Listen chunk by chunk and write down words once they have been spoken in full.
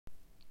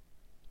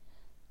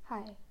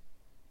Hi.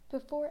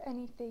 Before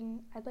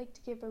anything, I'd like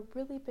to give a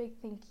really big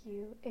thank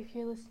you if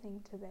you're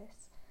listening to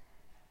this,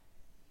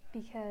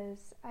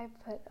 because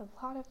I've put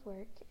a lot of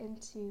work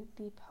into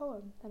the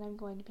poem that I'm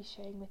going to be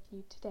sharing with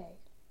you today.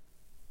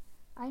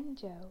 I'm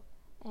Jo,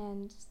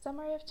 and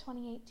summer of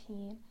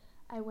 2018,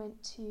 I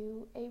went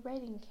to a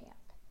writing camp.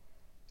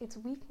 It's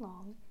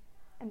week-long,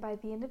 and by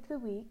the end of the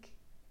week,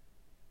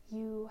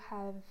 you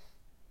have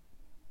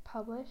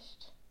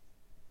published,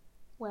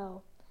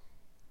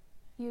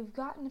 you've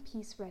gotten a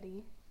piece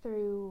ready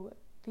through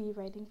the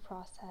writing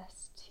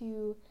process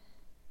to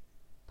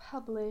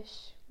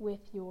publish with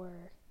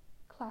your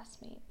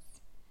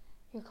classmates.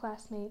 Your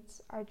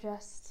classmates are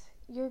just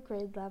your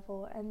grade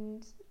level,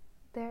 and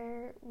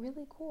they're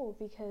really cool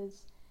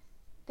because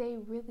they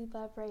really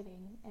love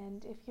writing.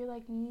 And if you're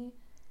like me,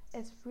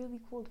 it's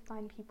really cool to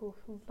find people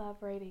who love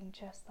writing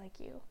just like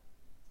you.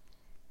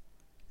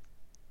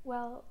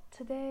 Well,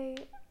 today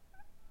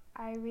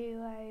I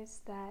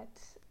realized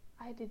that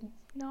I did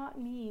not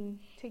mean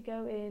to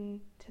go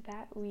into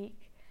that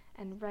week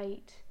and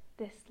write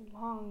this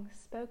long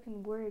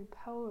spoken word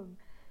poem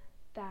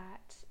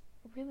that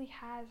really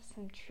has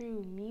some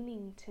true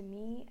meaning to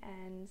me,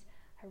 and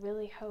I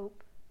really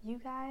hope you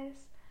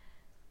guys.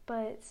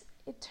 But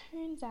it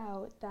turns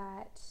out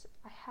that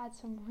I had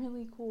some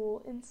really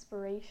cool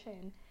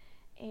inspiration,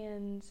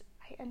 and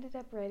I ended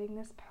up writing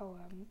this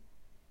poem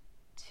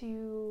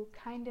to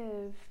kind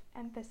of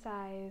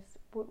emphasize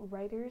what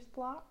writer's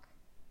block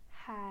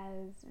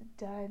has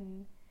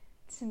done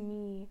to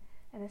me,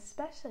 and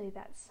especially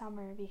that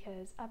summer,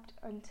 because up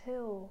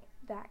until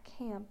that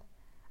camp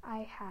I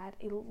had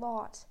a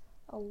lot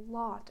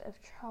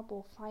of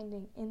trouble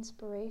finding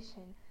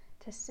inspiration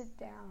to sit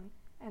down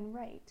and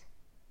write.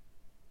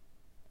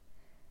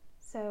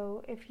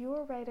 So if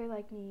you're a writer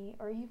like me,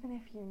 or even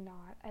if you're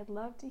not, I'd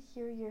love to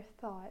hear your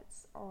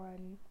thoughts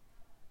on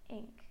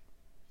Ink,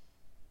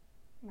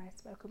 my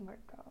spoken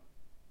word poem.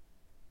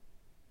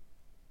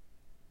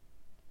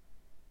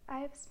 I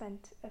have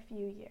spent a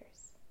few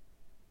years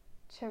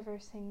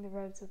traversing the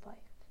roads of life.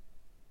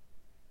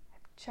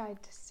 I've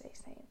tried to stay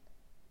sane.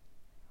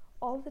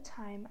 All the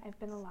time I've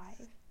been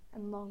alive,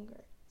 and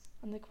longer,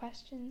 on the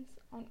questions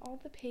on all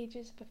the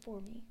pages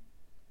before me,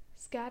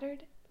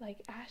 scattered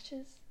like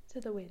ashes to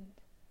the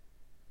wind.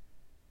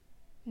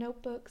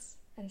 Notebooks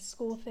and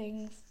school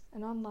things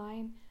and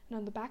online and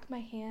on the back of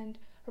my hand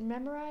are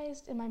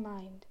memorized in my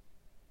mind,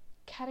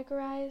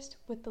 categorized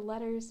with the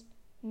letters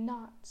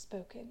not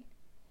spoken,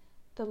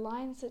 the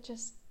lines that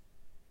just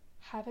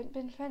haven't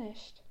been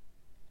finished,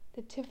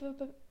 the tip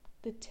of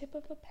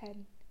a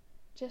pen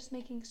just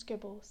making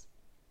scribbles,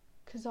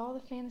 'cause all the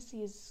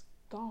fantasy is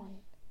gone.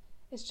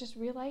 It's just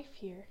real life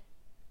here,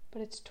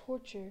 but it's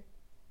torture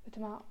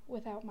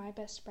without my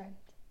best friend.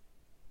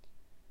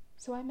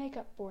 So I make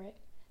up for it,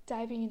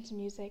 diving into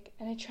music,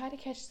 and I try to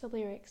catch the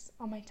lyrics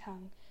on my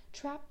tongue,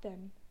 trap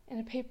them in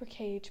a paper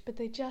cage, but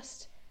they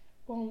just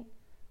won't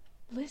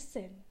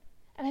listen.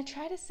 And I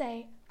try to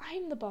say,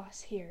 I'm the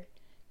boss here,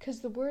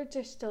 'cause the words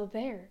are still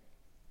there,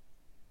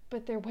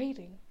 but they're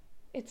waiting.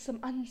 It's some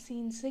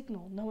unseen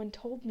signal no one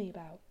told me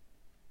about.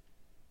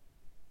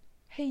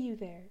 Hey, you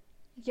there.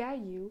 Yeah,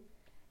 you.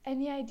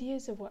 Any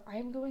ideas of what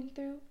I'm going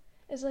through?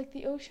 It's like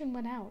the ocean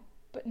went out,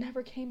 but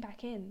never came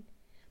back in.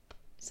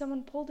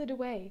 Someone pulled it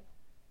away,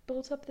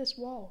 built up this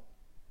wall,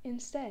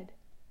 instead.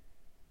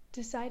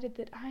 Decided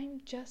that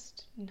I'm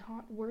just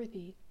not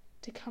worthy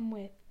to come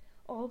with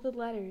all the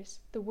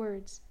letters, the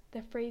words,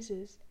 the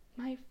phrases,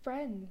 my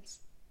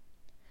friends.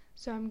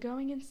 So I'm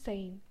going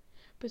insane,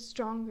 but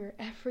stronger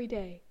every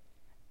day.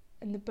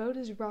 And the boat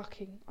is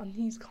rocking on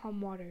these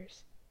calm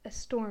waters. A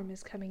storm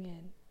is coming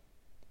in.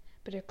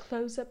 Better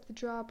close up the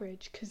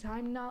drawbridge, 'cause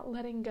I'm not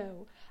letting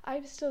go.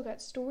 I've still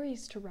got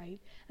stories to write,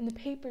 and the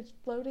paper's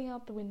floating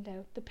out the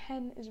window. The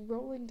pen is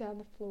rolling down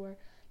the floor.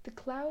 The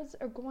clouds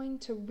are going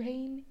to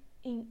rain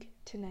ink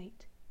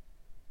tonight.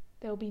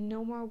 There'll be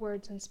no more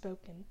words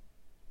unspoken.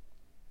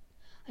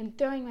 I'm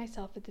throwing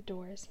myself at the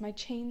doors, my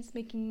chains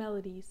making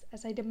melodies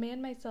as I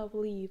demand myself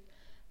leave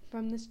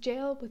from this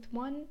jail with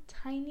one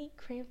tiny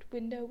cramped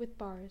window with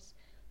bars,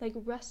 like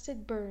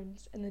rusted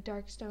burns in the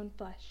dark stone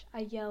flesh.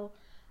 I yell,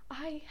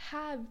 I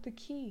have the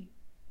key.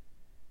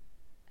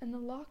 And the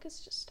lock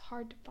is just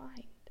hard to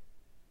find.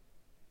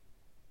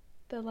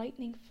 The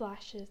lightning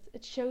flashes,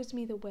 it shows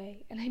me the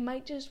way, and I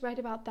might just write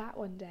about that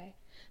one day.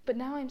 But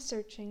now I'm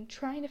searching,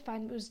 trying to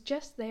find what was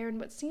just there, and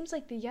what seems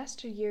like the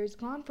yesteryear is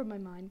gone from my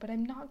mind, but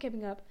I'm not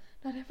giving up,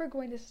 not ever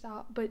going to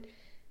stop, but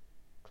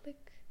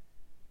click.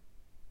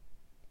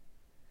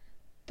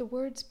 The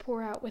words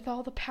pour out with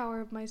all the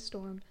power of my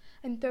storm.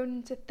 I'm thrown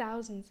into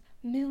thousands,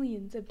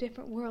 millions of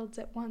different worlds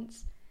at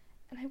once,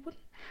 and I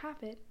wouldn't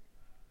have it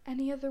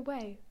any other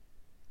way.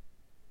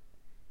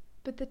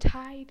 But the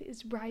tide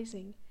is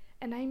rising,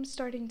 and I'm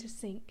starting to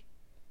sink.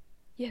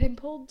 Yet I'm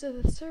pulled to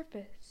the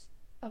surface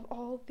of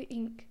all the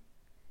ink.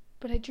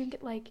 But I drink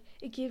it like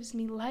it gives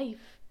me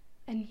life,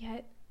 and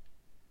yet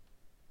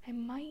I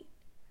might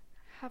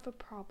have a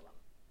problem.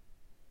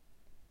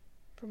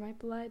 For my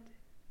blood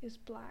is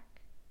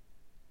black.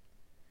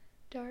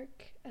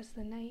 dark as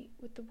the night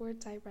with the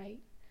words I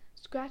write,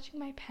 scratching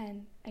my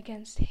pen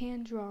against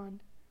hand-drawn,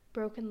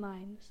 broken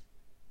lines,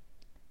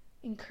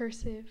 in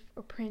cursive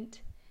or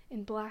print,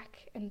 in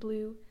black and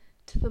blue,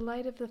 to the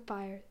light of the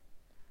fire,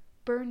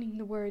 burning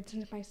the words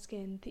into my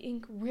skin. The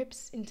ink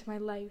rips into my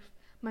life,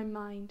 my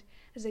mind,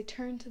 as I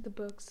turn to the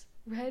books,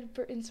 read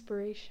for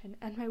inspiration,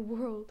 and my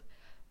world,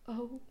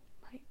 oh,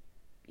 my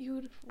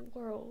beautiful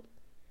world,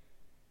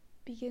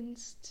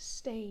 begins to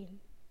stain,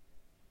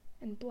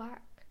 and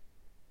black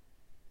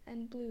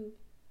and blue.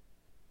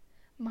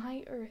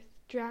 My earth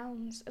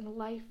drowns in the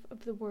life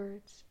of the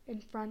words,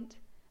 in front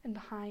and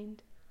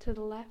behind, to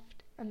the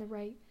left and the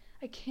right.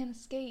 I can't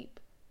escape.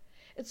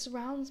 It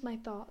surrounds my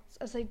thoughts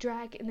as I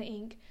drag in the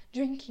ink,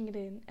 drinking it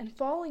in and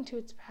falling to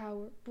its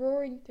power,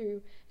 roaring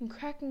through and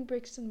cracking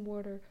bricks and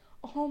mortar,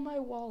 all my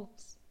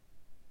walls.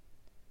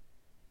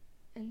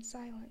 And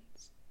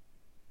silence.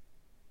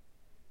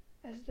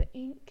 As the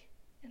ink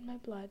in my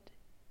blood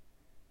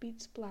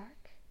beats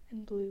black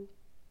and blue,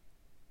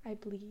 I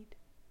bleed.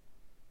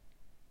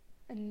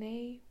 And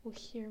they will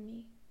hear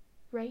me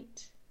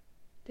write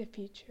the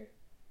future.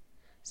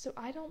 So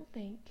I don't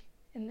think,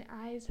 in the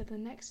eyes of the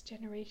next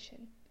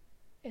generation,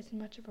 it's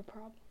much of a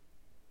problem.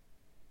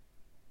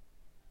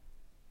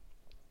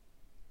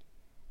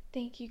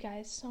 Thank you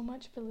guys so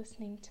much for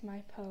listening to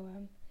my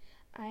poem.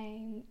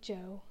 I'm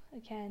Jo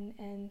again,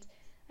 and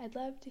I'd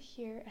love to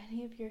hear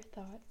any of your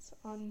thoughts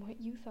on what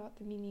you thought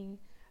the meaning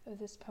of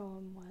this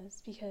poem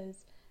was,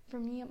 because for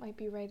me it might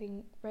be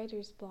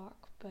writer's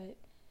block, but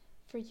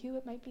for you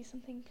it might be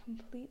something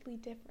completely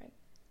different.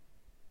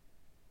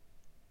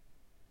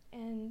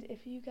 And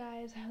if you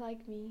guys are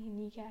like me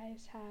and you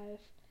guys have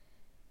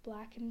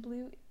black and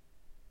blue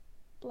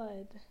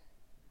blood,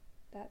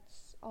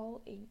 that's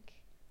all ink.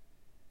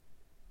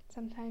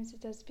 Sometimes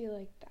it does feel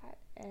like that,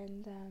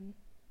 and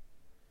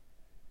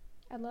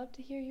I'd love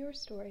to hear your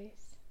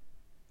stories.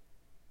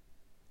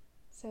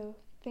 So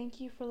thank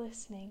you for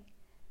listening,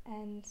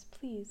 and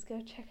please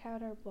go check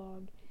out our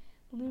blog,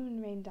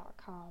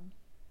 lumenrain.com,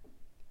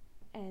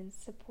 and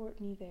support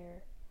me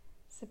there,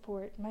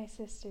 support my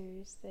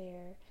sisters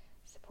there,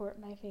 support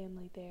my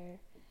family there.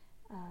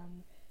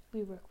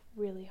 We work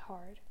really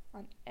hard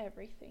on